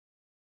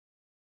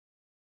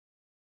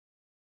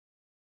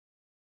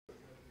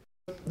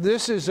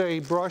This is a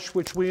brush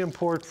which we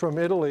import from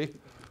Italy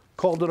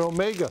called an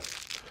Omega.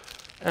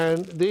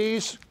 And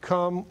these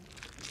come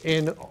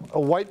in a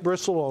white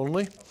bristle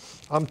only.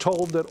 I'm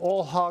told that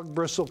all hog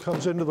bristle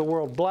comes into the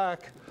world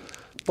black,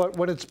 but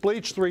when it's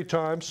bleached 3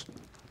 times,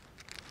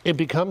 it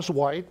becomes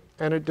white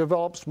and it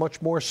develops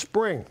much more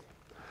spring.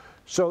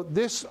 So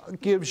this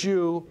gives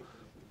you,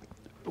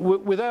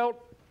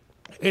 without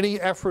any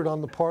effort on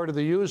the part of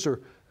the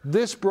user,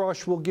 this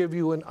brush will give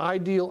you an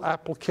ideal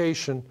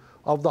application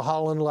of the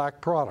Holland Lac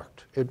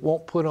product. It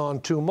won't put on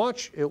too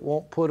much, it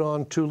won't put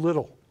on too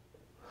little.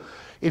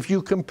 If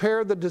you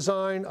compare the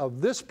design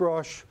of this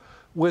brush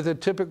with a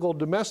typical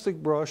domestic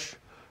brush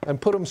and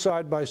put them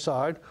side by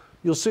side,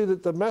 you'll see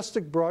that the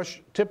domestic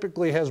brush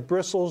typically has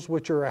bristles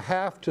which are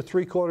 1/2 to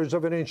 3/4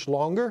 of an inch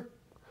longer,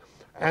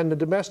 and the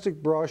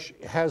domestic brush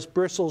has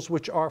bristles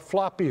which are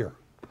floppier.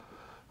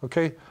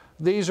 Okay?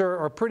 These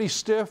are pretty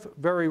stiff,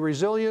 very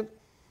resilient.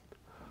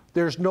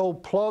 There's no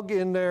plug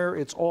in there,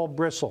 it's all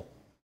bristle.